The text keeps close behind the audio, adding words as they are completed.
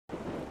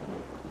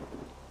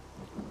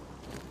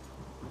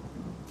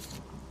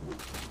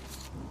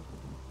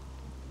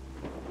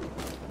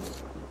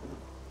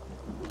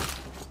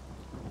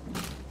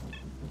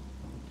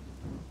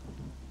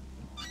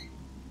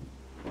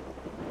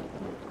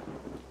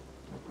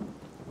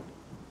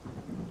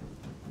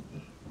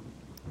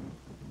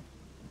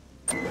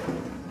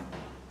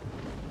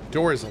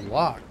door is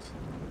unlocked.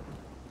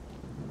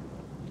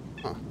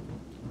 Huh.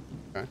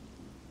 Okay.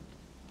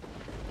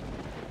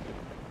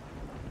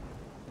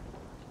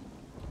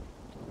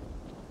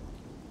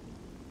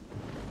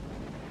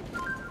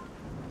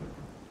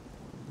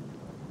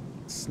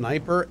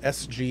 Sniper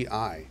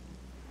SGI.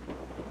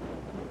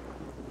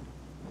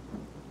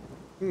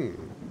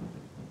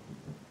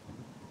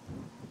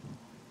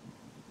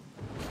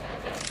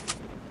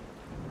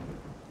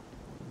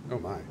 Oh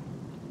my.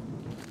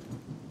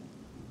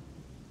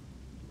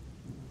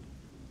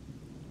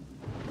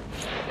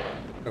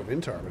 No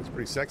Vintar, but it's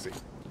pretty sexy.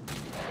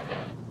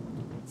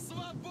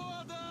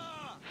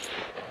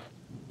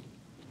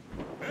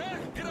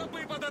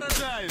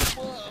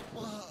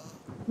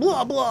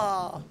 Blah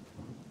blah.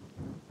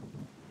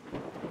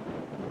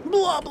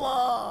 Blah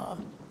blah.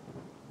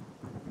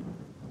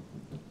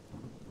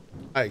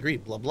 I agree.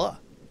 Blah blah.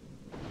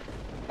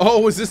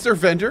 Oh, is this their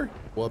vendor?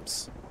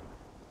 Whoops.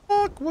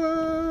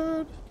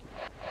 Awkward.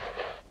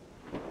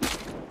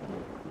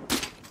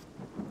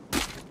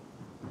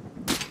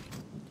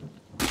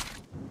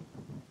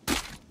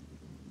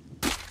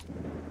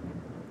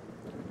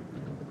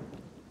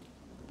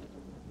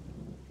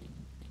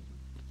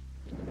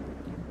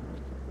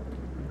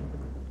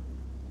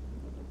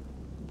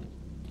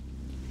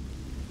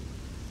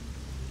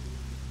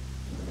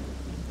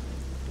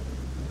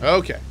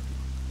 Okay.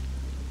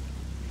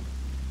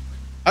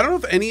 I don't know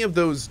if any of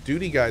those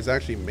duty guys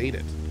actually made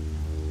it.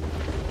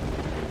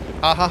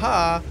 Ha ha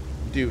ha.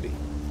 Duty.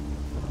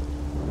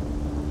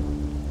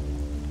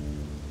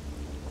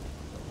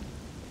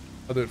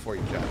 I'll do it for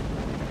you, Chad.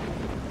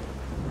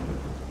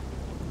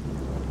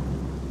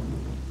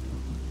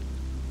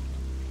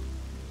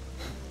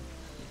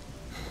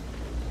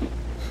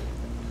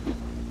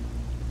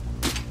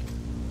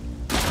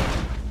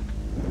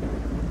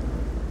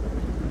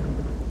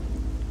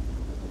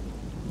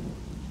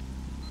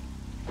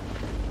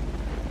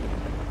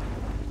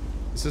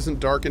 This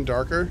isn't Dark and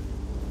Darker?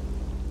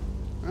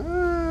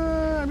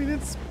 I mean,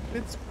 it's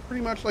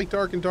pretty much like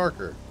Dark and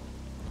Darker.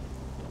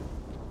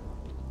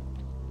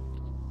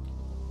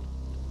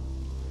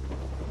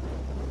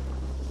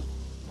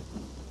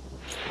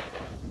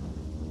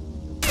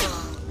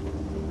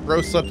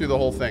 Bro slept through the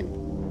whole thing.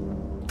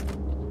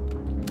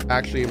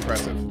 Actually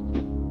impressive.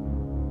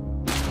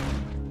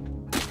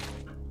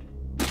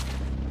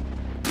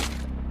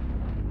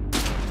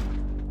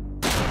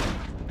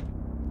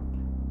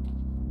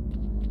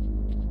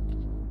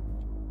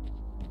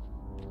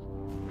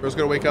 Bro's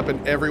gonna wake up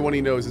and everyone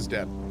he knows is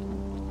dead.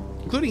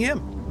 Including him.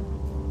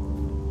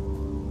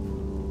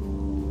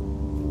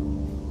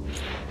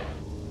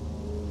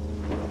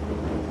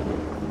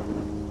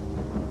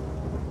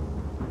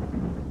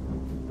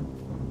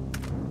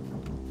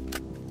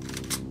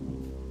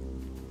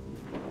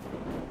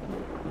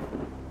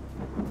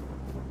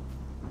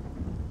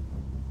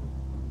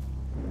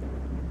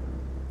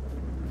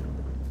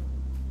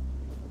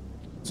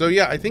 So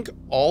yeah, I think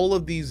all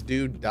of these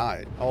dudes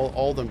died.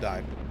 All of them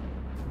died.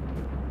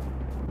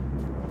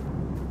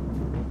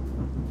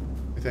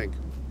 I think.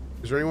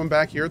 Is there anyone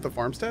back here at the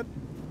farmstead?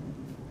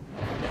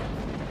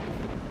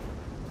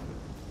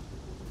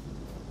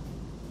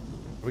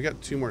 We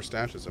got 2 more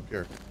stashes up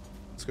here.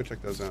 Let's go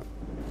check those out.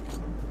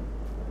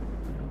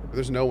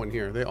 There's no one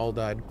here. They all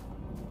died.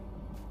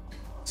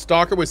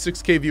 Stalker with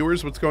 6K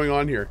viewers. What's going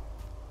on here?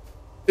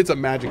 It's a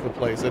magical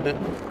place, isn't it?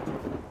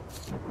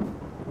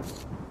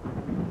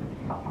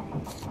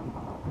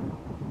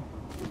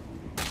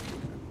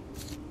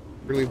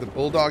 We're gonna leave the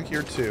bulldog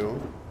here too.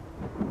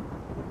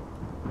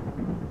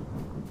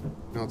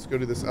 Now let's go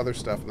do this other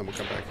stuff and then we'll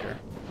come back here.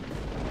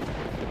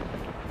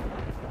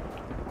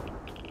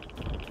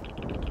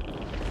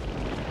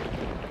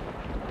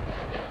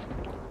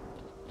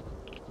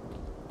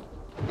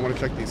 I want to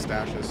check these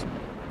stashes.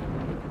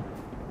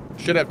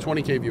 Should have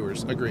 20K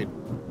viewers. Agreed.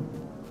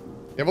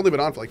 They've only been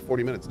on for like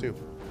 40 minutes too.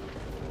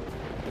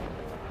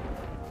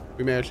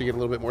 We may actually get a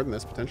little bit more than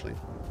this potentially.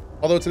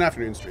 Although it's an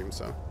afternoon stream,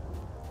 so.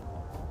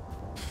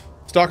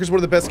 Stalker's one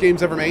of the best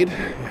games ever made.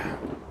 Yeah.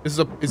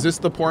 Is this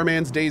the poor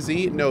man's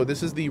DayZ? No,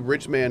 this is the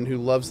rich man who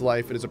loves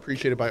life and is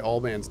appreciated by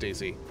all man's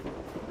DayZ.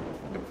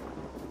 Yep.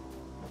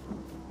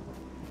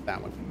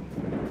 That one.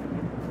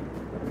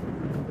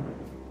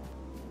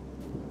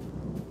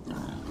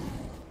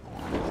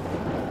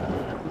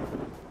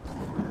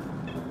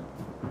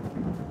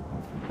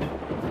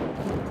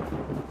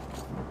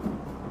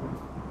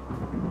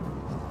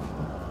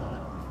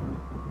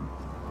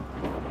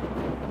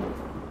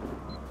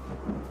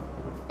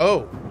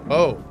 Oh,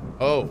 oh,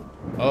 oh,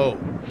 oh.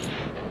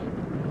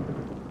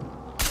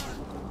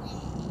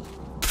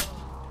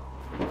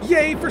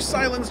 Yay for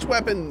silenced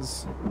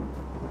weapons!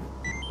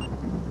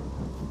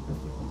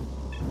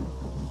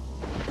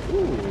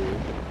 Ooh.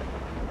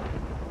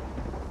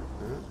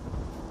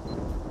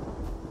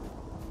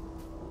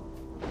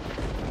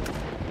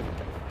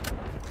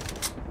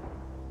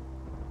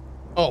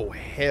 Oh,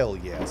 hell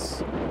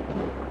yes.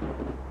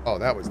 Oh,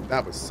 that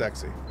was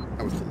sexy.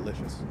 That was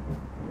delicious.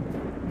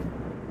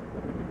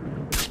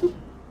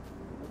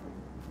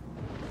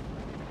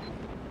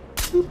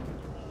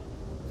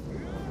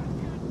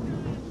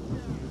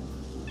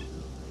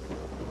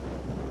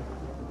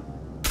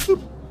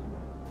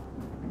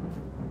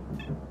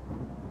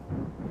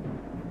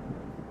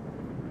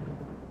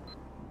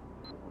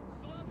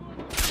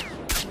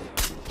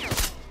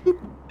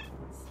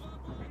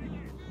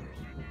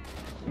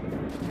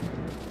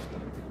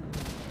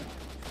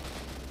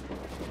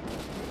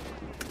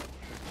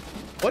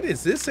 What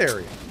is this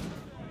area?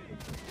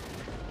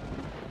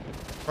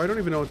 I don't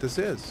even know what this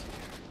is.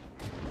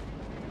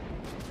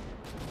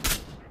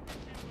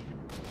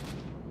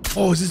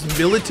 Oh, is this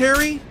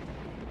military?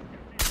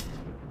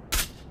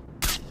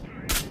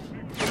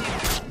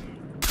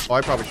 Oh,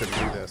 I probably shouldn't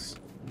do this.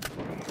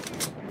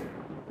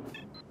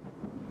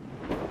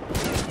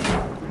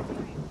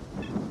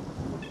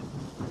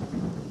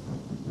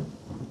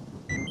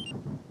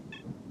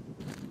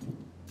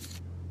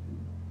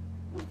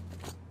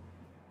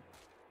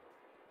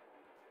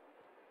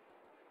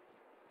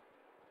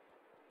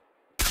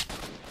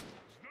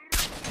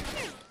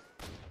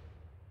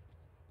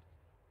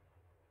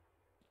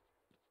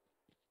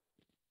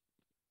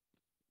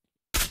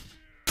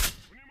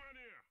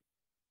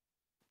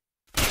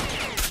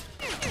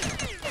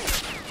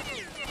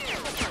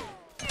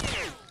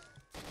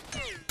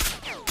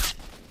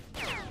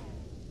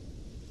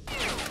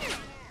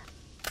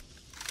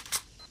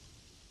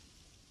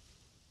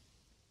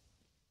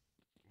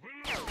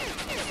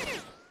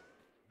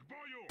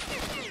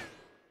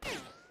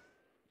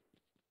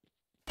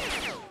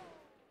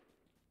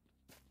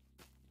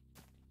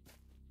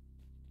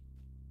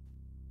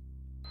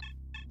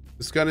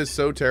 This gun is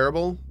so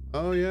terrible.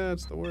 Oh yeah,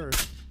 it's the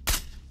worst.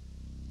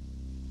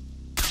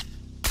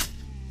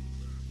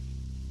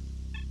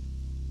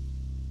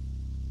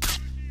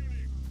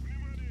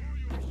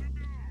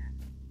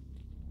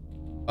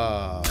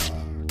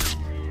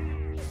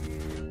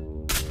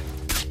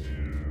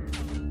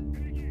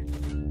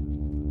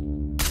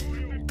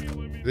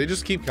 Do they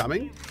just keep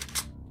coming?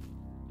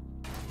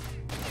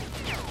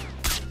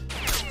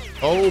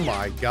 Oh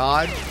my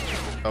god.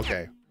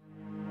 Okay.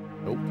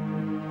 Nope.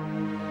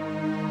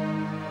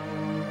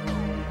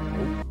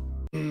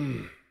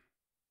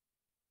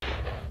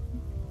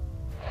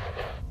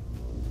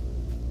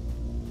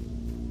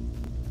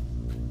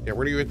 Yeah,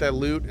 we're gonna get that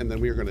loot, and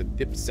then we are gonna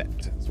dip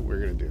set. That's what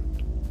we're gonna do.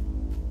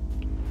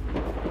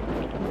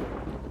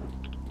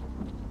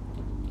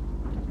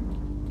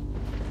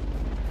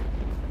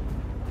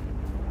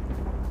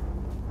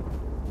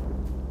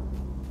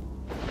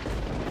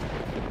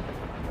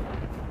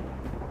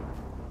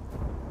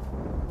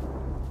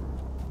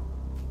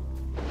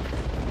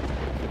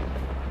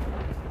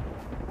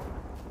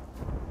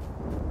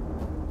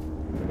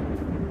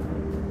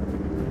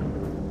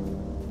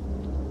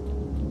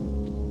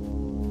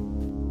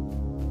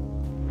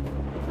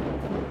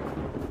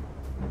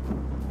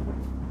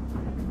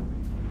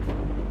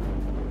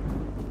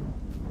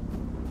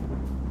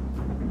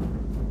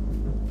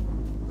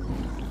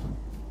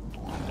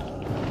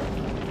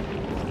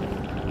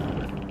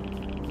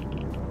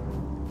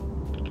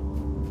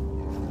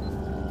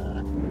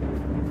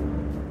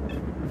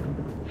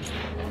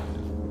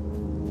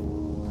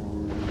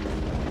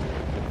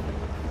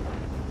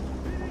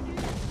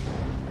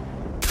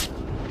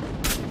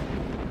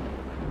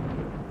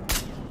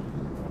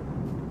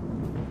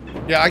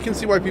 Yeah, I can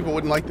see why people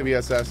wouldn't like the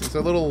VSS. It's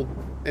a little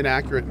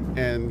inaccurate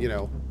and, you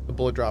know, the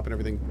bullet drop and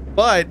everything.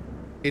 But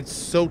it's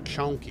so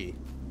chunky.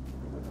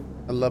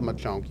 I love my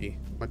chunky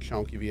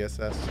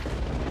VSS.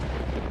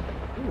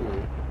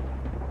 Ooh.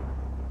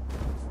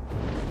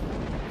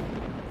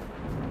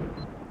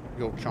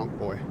 Big old chunk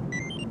boy.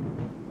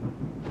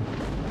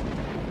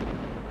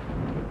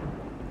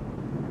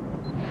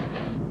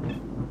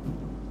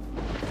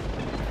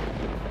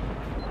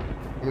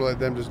 I'm gonna let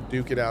them just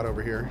duke it out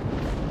over here.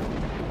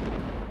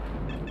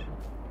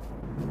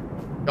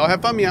 Y'all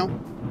have fun, meow.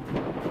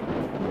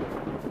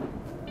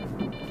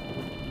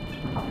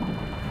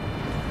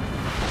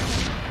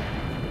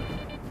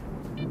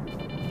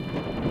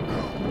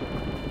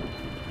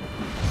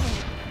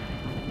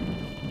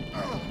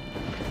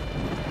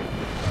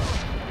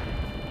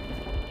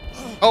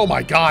 Oh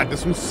my god,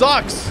 this one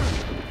sucks!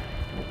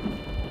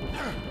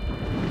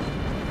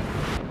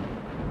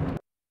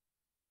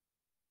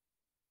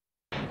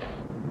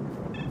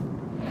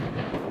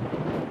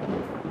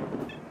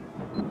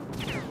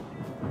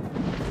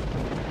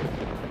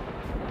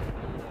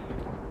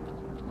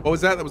 What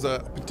was that? That was a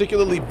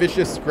particularly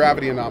vicious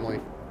gravity anomaly.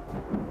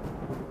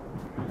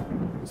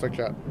 Looks like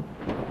chat.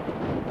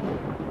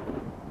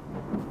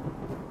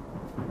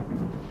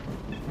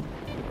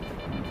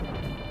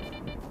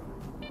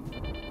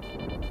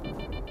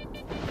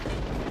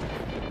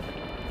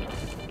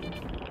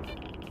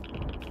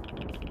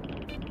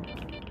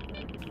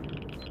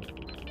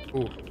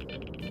 Ooh.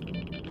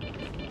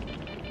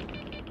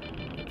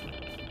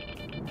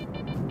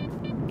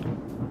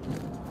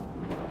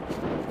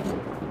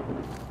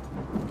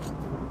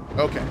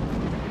 Okay.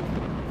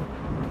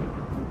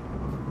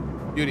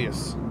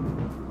 Beauteous.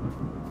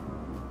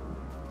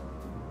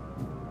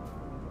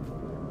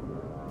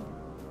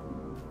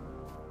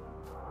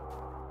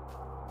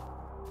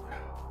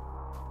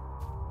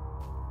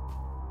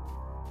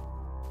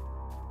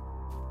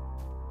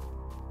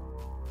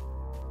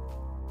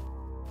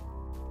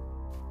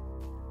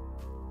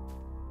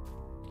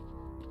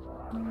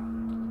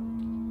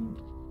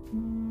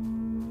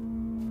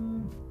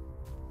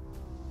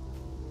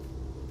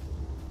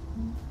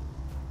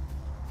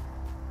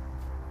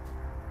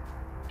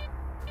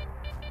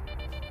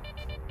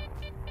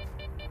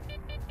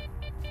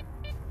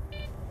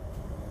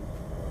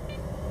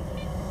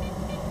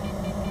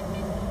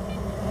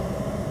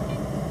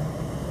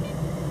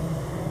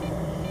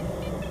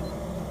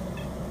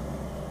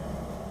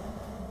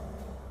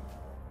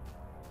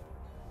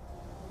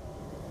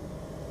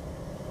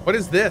 What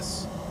is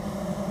this?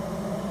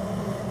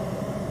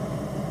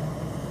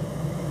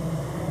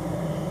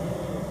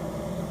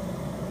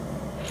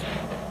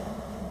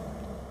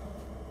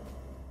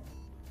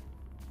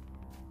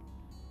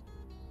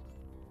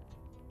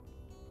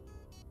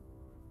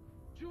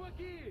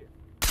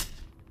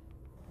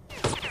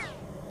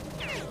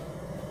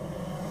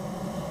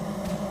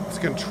 It's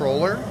a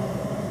controller?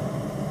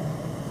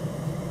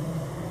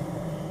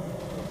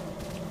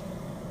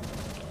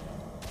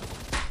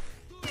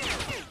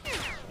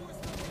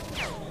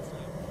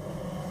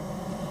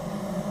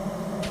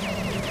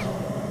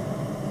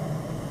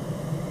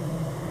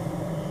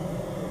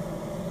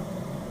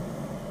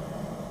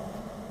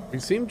 We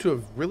seem to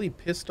have really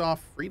pissed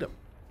off Freedom.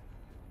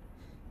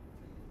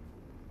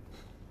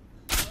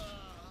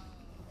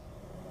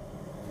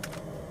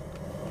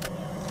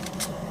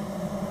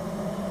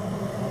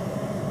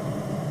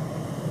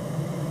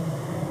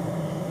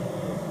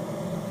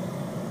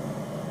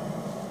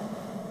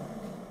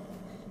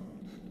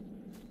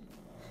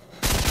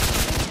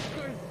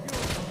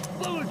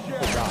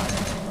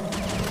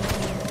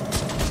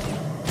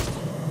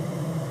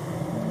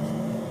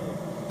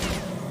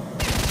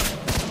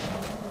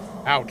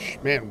 Ouch,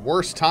 man,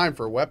 worst time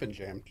for a weapon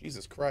jam.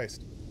 Jesus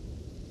Christ.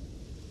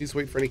 Please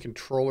wait for any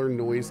controller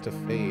noise to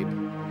fade. I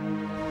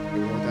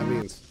don't know what that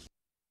means.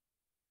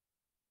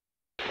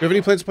 Do you have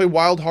any plans to play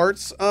Wild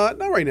Hearts? Not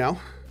right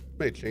now.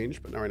 May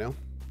change, but not right now.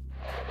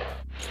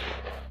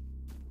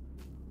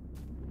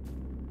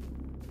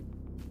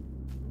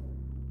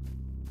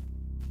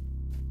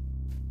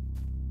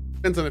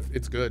 Depends on if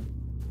it's good.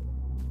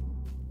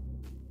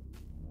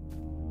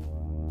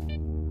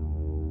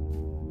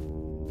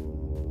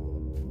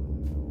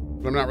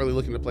 But I'm not really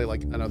looking to play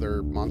like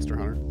another Monster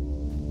Hunter.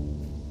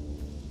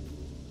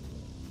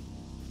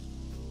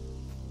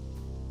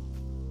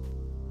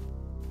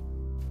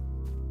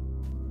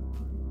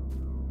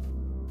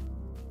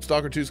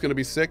 Stalker 2 is going to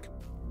be sick.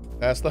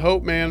 That's the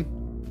hope, man.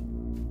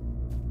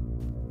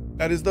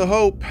 That is the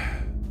hope.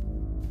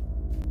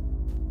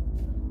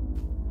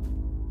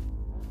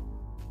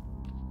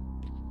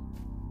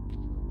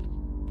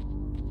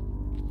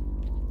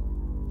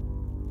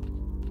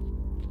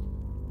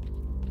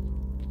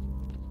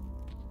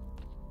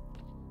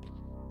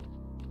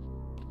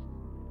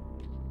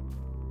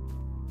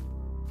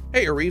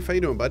 Hey, Arif, how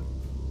you doing, bud?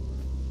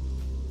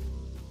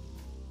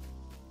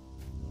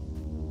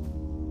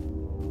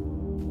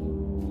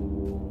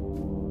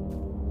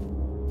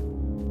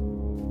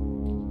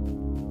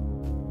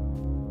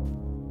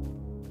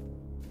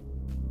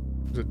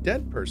 There's a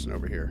dead person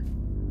over here.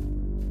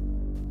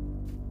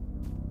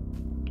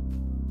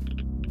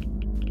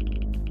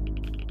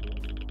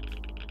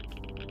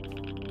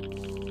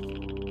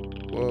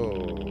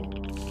 Whoa.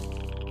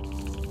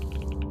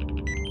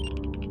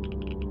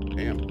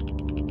 Damn.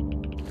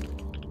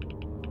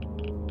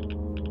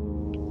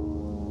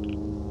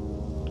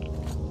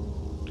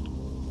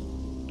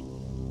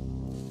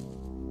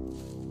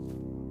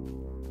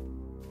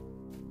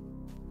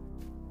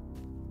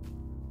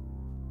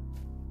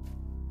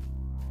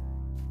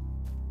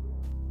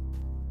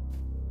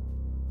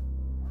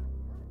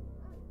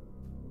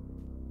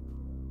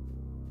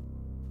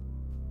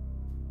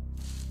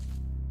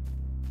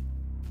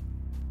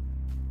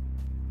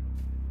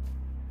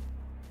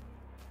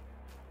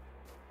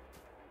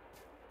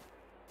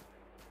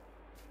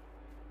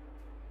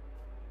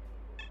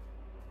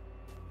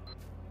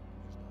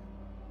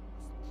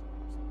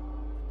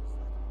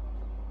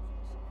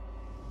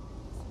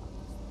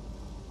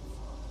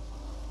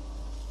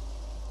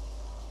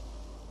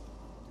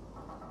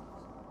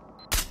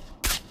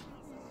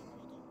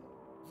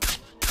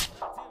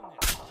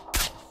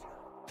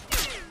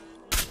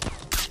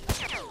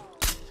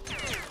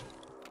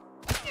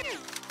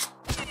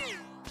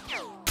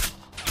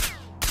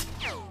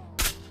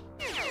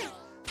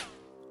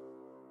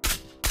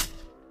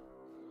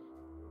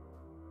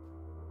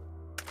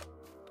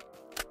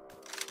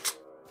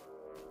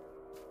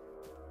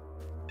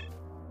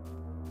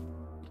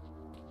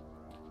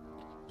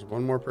 There's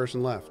one more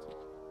person left.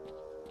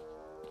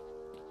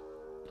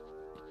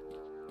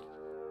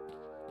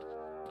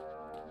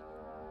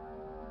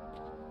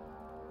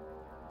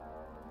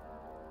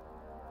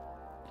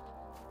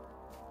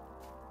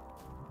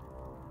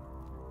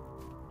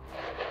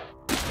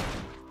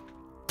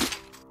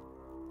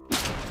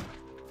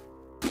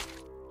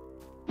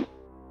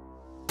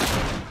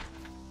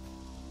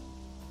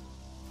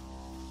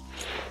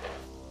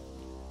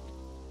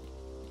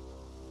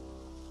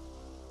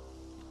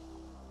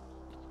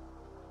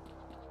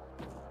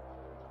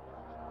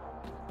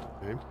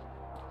 Okay.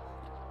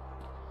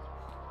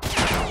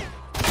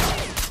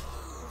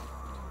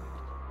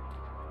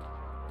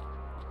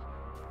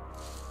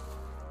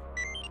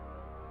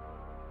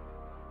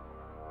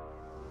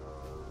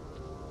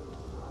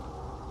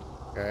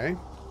 Okay.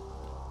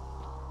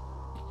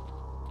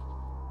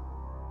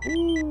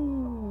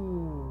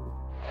 Ooh.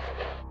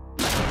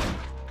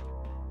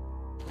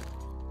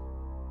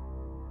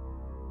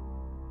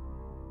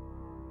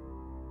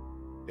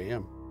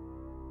 Damn.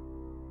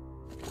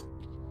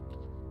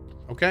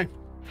 Okay.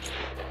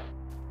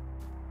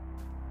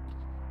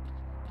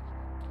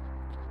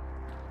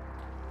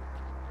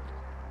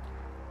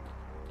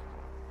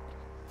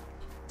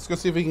 Let's go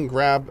see if we can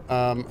grab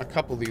a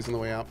couple of these on the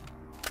way out.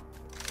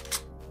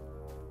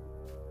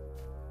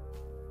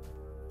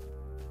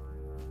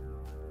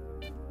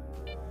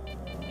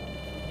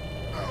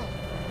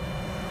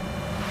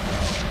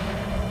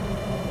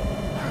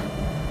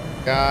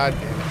 God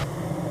damn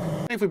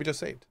it. If we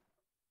just saved.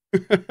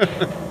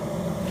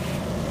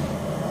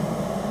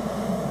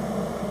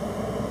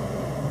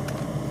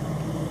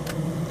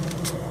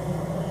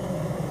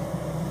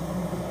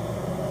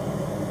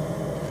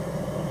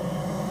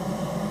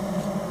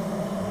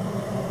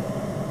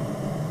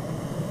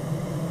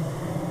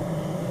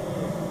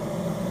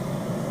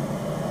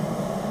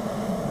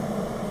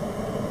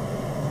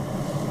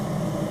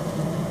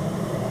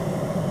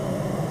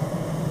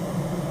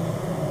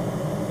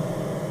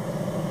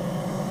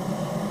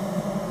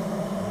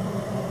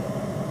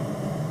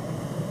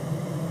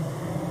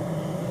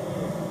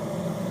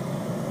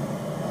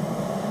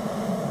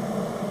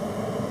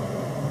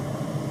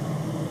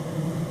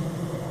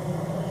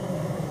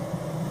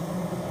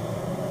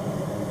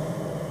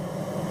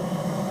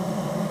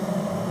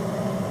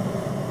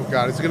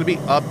 God, is it going to be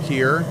up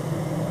here?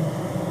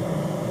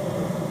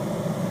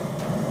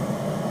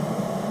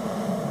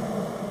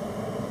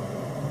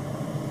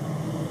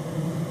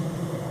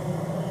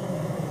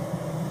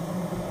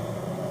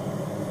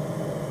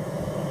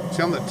 Is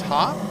it on the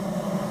top?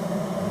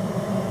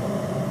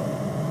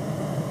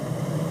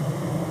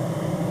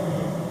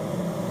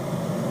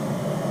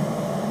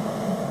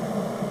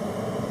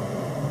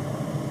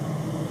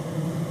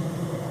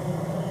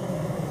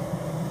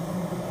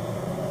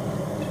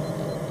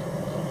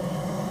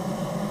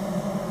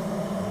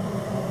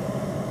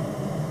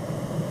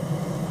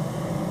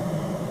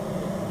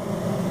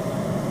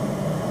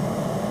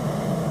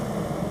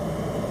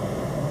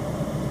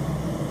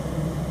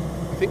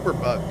 I think we're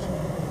bugged.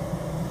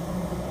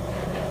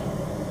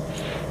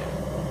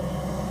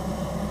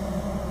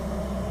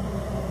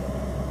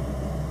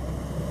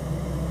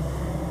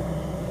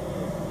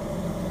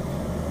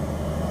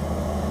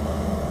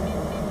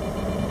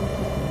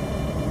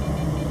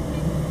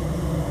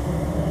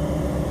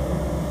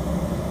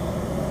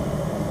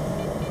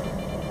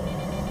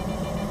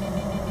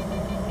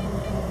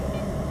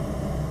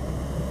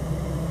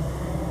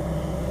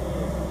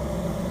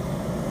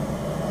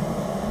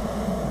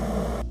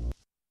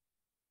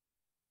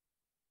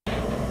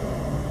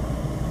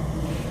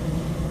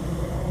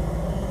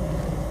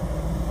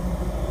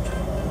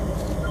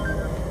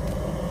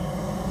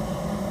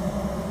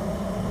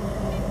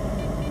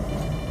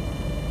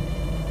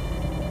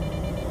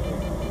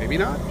 Maybe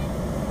not.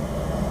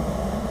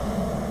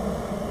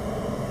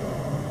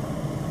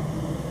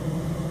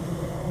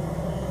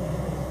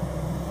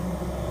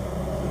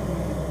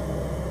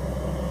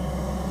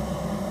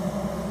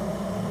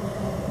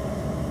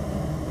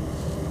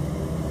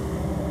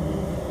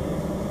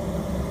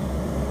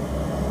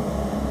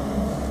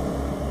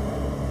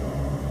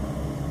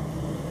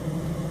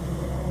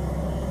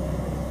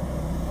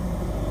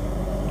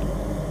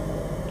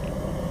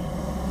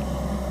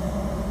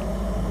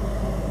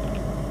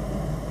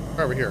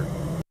 Over here.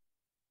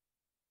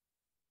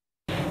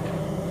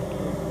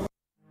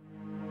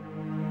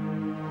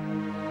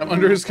 I'm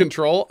under his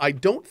control. I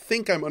don't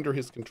think I'm under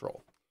his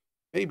control.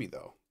 Maybe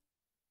though.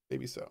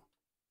 Maybe so.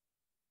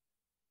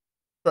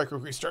 Try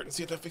quick restart and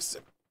see if that fixes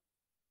it.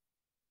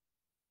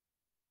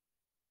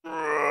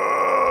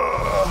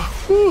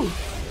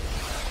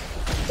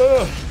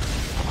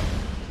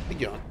 Big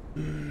yawn.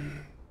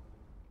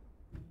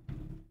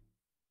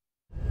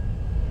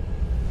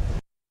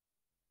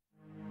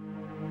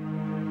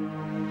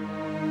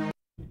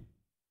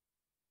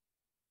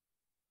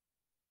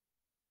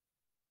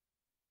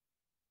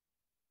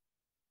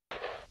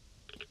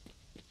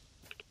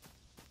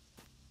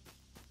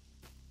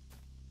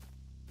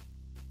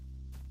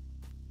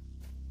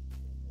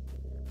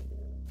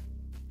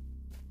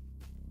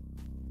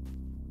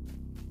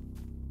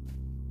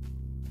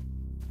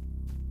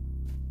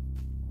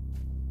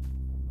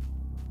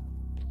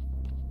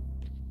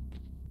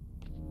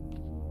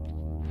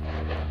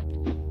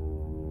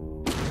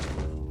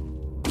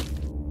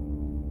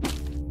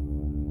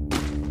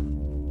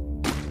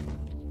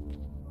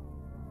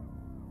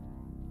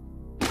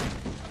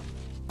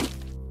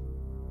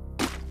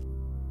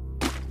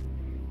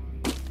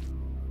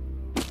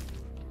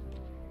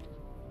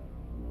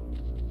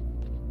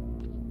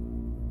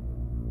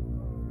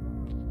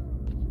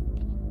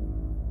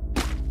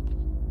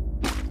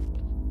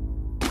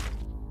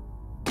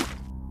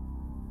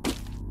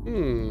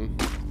 Can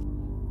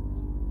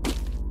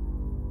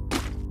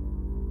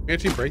we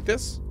actually break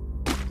this?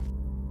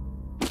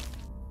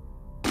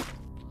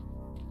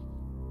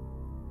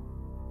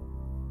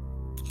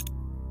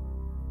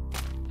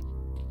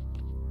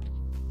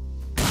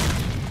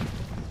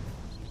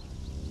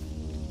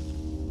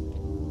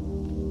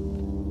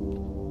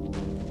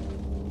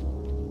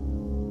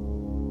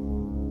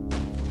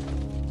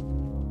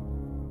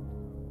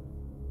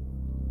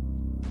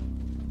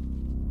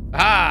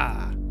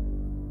 Ah!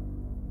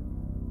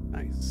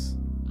 Nice.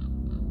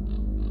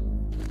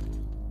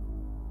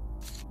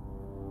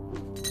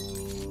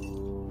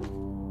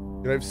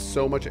 And I have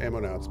so much ammo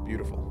now. It's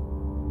beautiful.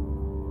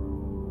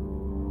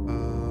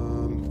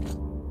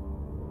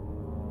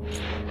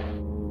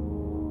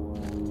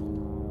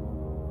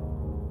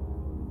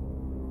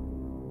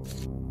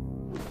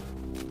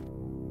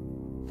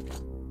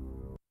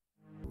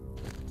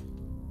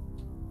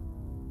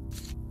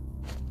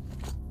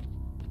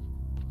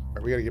 All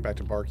right, we got to get back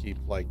to Barkeep,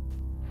 like,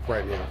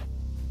 right now.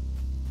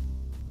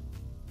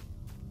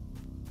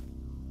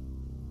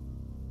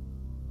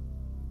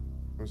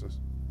 What was this?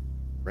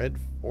 Red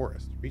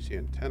Forest. Reach the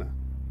antenna.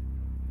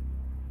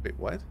 Wait,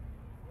 what?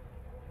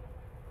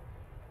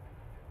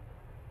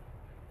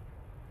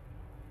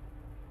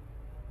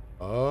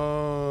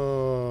 Oh.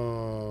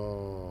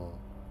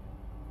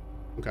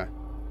 Okay.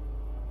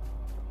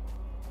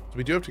 So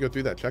we do have to go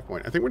through that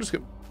checkpoint. I think we're just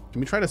gonna... Can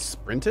we try to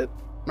sprint it?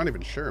 I'm not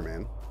even sure,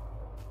 man.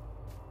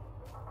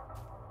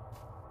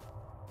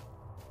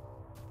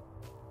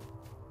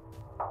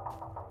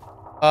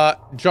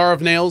 Jar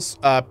of Nails.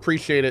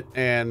 Appreciate it.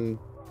 And...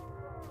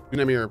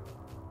 No.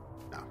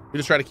 We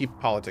just try to keep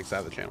politics out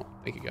of the channel.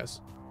 Thank you,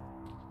 guys.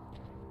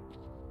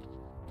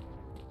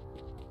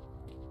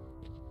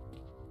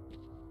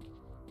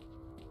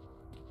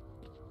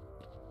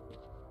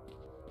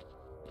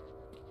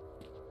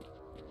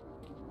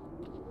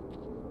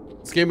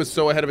 This game was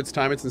so ahead of its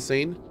time, it's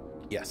insane.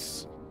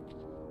 Yes.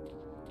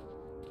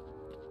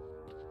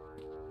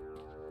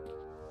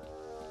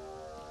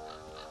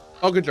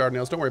 All good, Jar of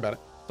Nails. Don't worry about it.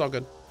 It's all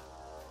good.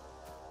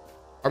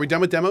 Are we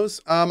done with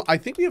demos? I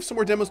think we have some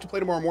more demos to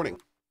play tomorrow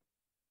morning.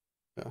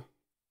 Yeah.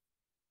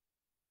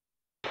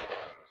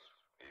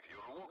 If you're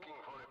looking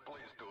for a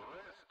place to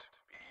rest,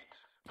 eat,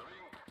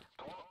 drink,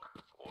 talk,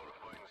 or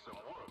find some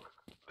work,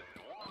 then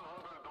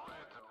 100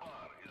 Reds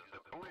Bar is the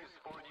place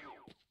for you.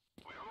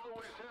 We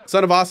always have...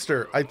 Son of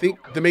Oster, I think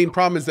the main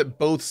problem is that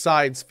both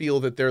sides feel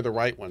that they're the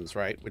right ones,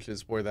 right? Which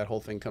is where that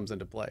whole thing comes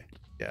into play.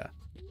 Yeah.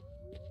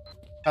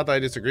 Not that I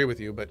disagree with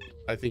you, but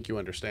I think you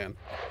understand.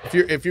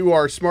 If you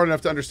are smart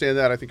enough to understand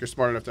that, I think you're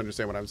smart enough to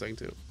understand what I'm saying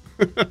too.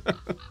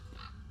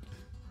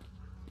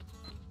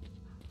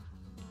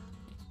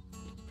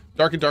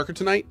 Dark and Darker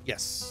tonight?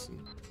 Yes.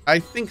 I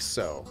think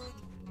so.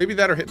 Maybe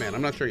that or Hitman.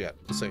 I'm not sure yet.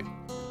 We'll see.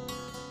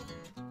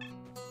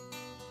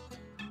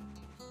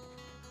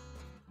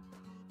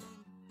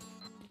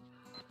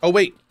 Oh,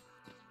 wait.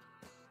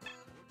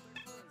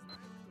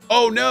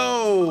 Oh,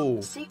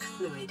 no!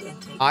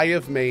 I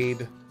have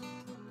made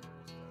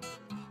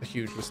a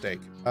huge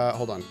mistake.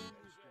 Hold on.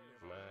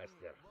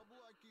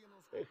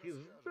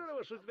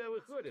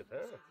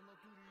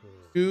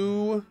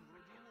 Who...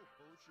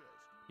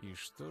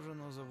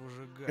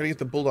 Gotta get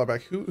the bulldog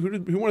back. Who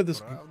wanted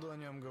this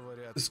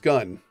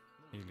gun?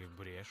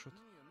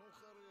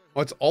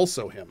 Oh, it's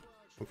also him.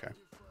 Okay.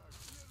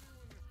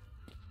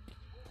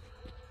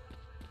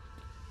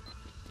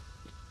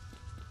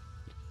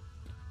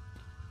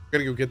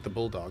 Gotta go get the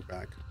bulldog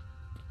back.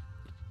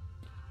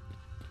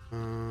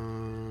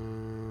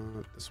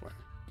 This way.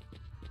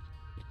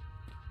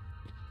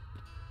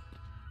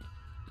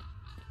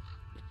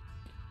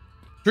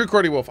 Drew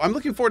Cordy Wolf. I'm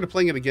looking forward to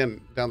playing it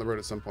again down the road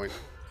at some point.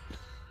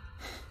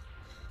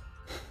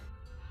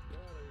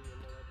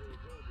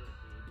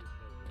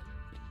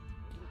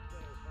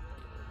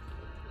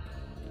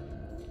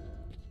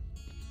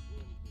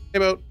 Hey,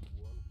 boat.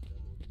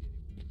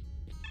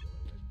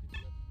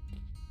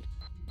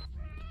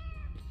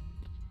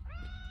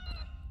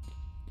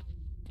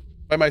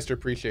 Bye, Meister.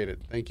 Appreciate it.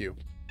 Thank you.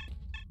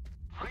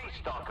 Free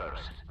stalkers,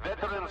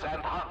 veterans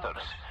and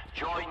hunters,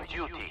 join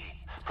duty.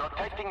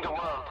 Protecting the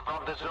world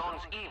from the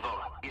zone's evil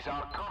is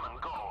our common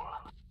goal.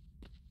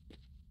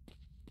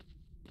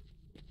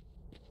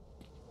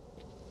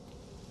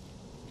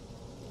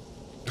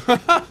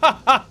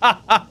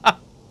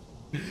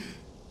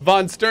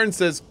 Von Stern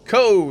says,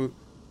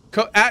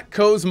 at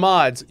Cohh's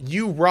mods,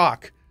 you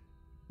rock.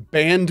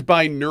 Banned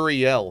by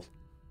Nuriel.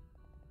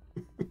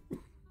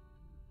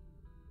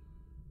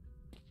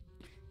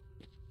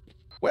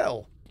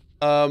 Well,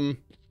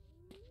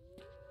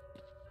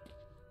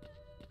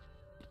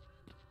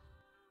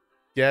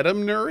 get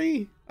him,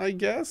 Nuri, I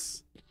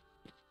guess.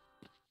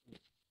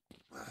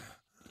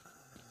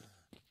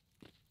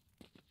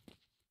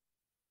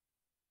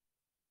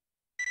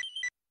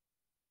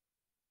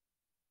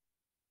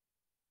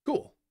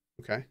 Cool.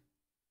 Okay.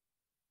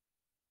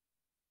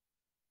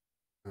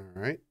 All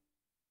right.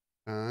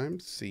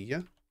 See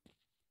ya.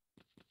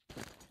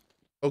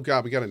 Oh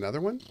God, we got another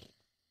one?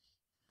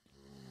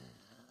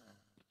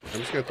 I'm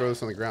just gonna throw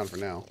this on the ground for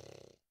now.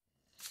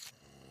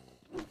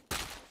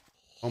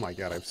 Oh my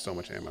God, I have so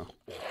much ammo.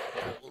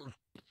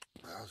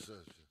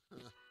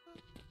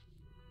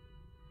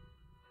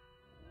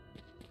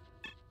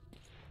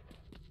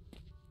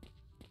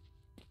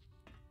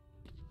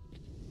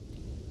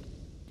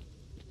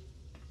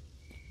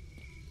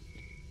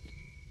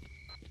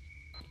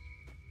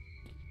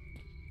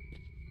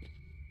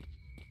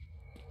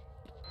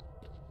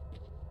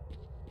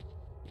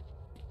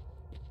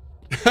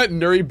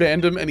 Nuri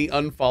banned him and he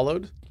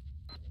unfollowed.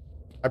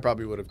 I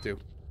probably would have too.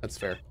 That's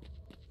fair.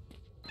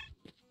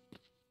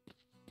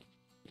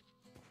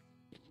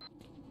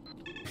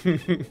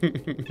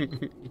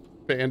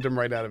 Banned him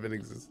right out of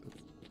existence.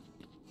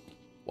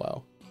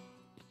 Wow.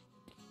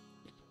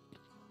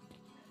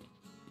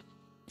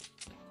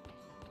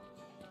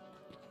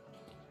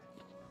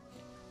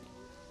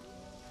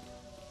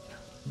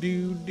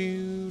 Do.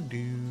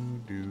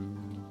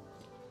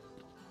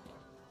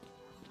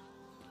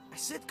 I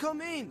said come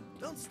in.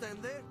 Don't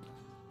stand there.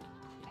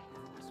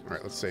 All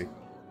right, let's see.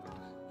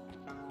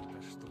 I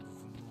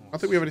don't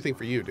think we have anything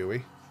for you, do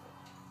we?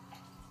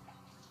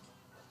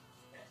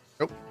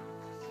 Nope.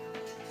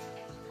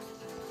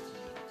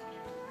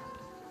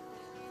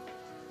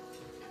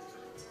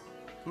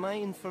 My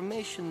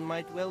information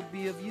might well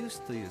be of use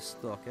to you,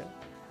 Stalker.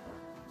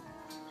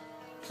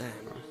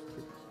 And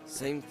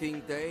same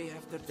thing day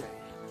after day.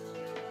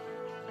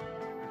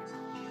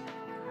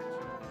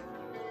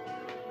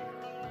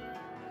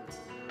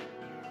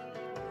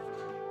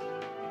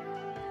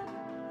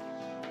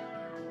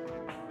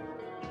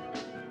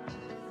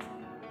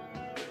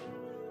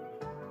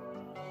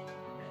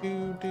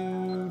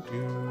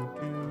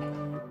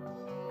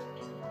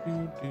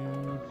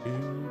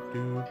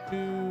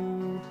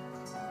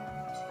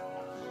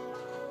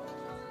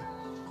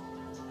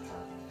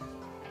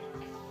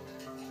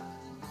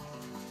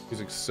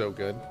 Music's so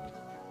good. I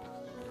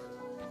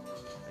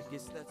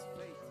guess that's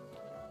fate.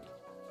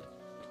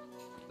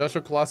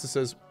 Joshua Colossus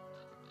says,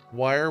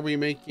 "Why are we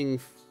making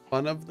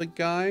fun of the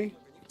guy?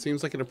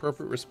 Seems like an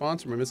appropriate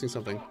response. Or am I missing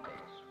something?"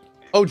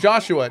 Oh,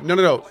 Joshua.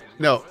 No.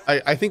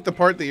 I think the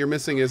part that you're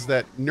missing is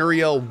that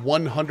Nuriel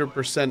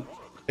 100%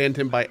 banned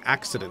him by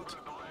accident.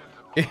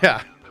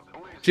 Yeah.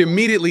 She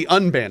immediately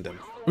unbanned him.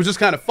 Which is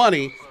kind of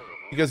funny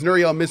because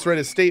Nuriel misread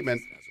his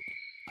statement,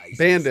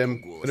 banned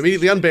him, but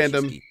immediately unbanned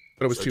him,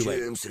 but it was too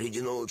late.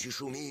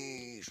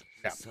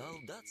 Yeah.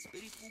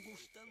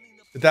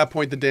 At that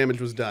point, the damage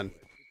was done.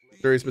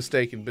 Nuriel's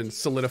mistake had been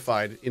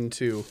solidified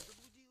into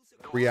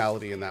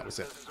reality, and that was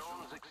it.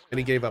 And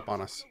he gave up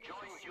on us.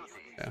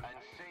 Yeah.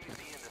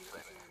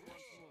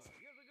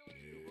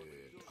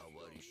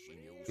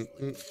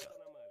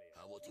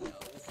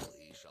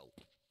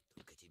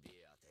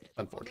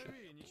 Unfortunate.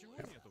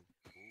 Yeah.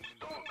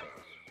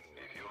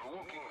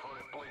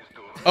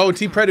 Oh,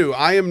 T. Predu,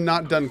 I am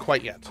not done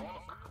quite yet.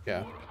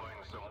 Yeah.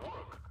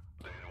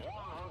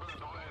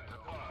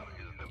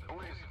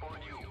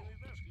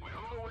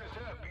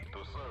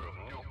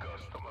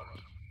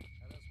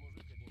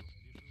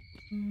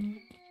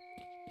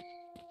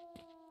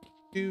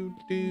 Do.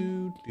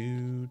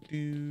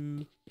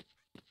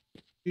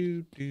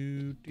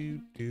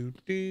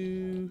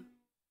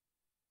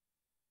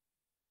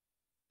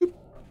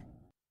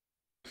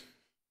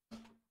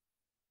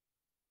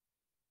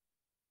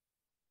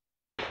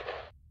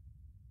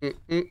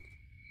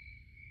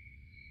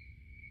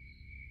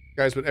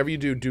 Guys, whatever you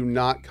do, do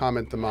not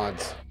comment the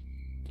mods.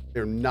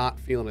 They're not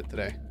feeling it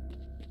today.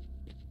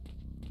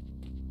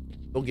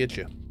 They'll get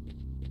you.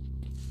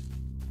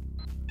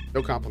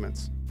 No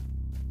compliments.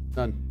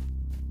 None.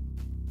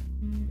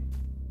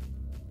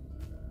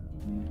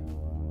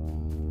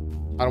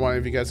 I don't want any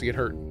of you guys to get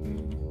hurt.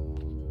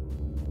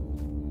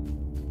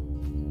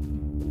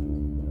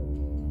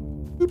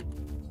 Boop.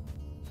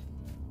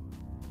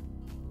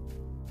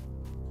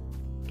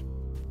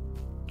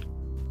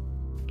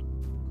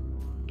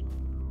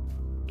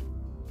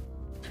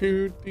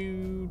 You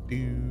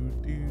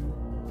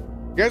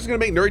guys are gonna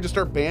make Nuri just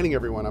start banning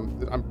everyone.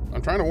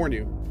 I'm trying to warn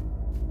you.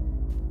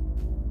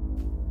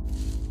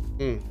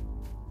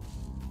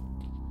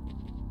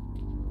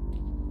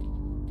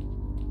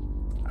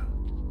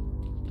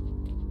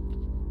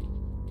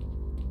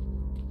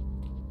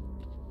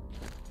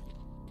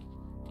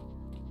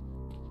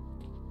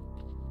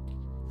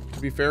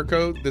 To be fair,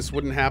 Code, this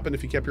wouldn't happen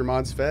if you kept your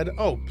mods fed.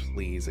 Oh,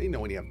 please. Ain't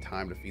no when you have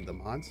time to feed the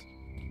mods.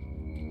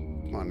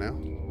 Come on now.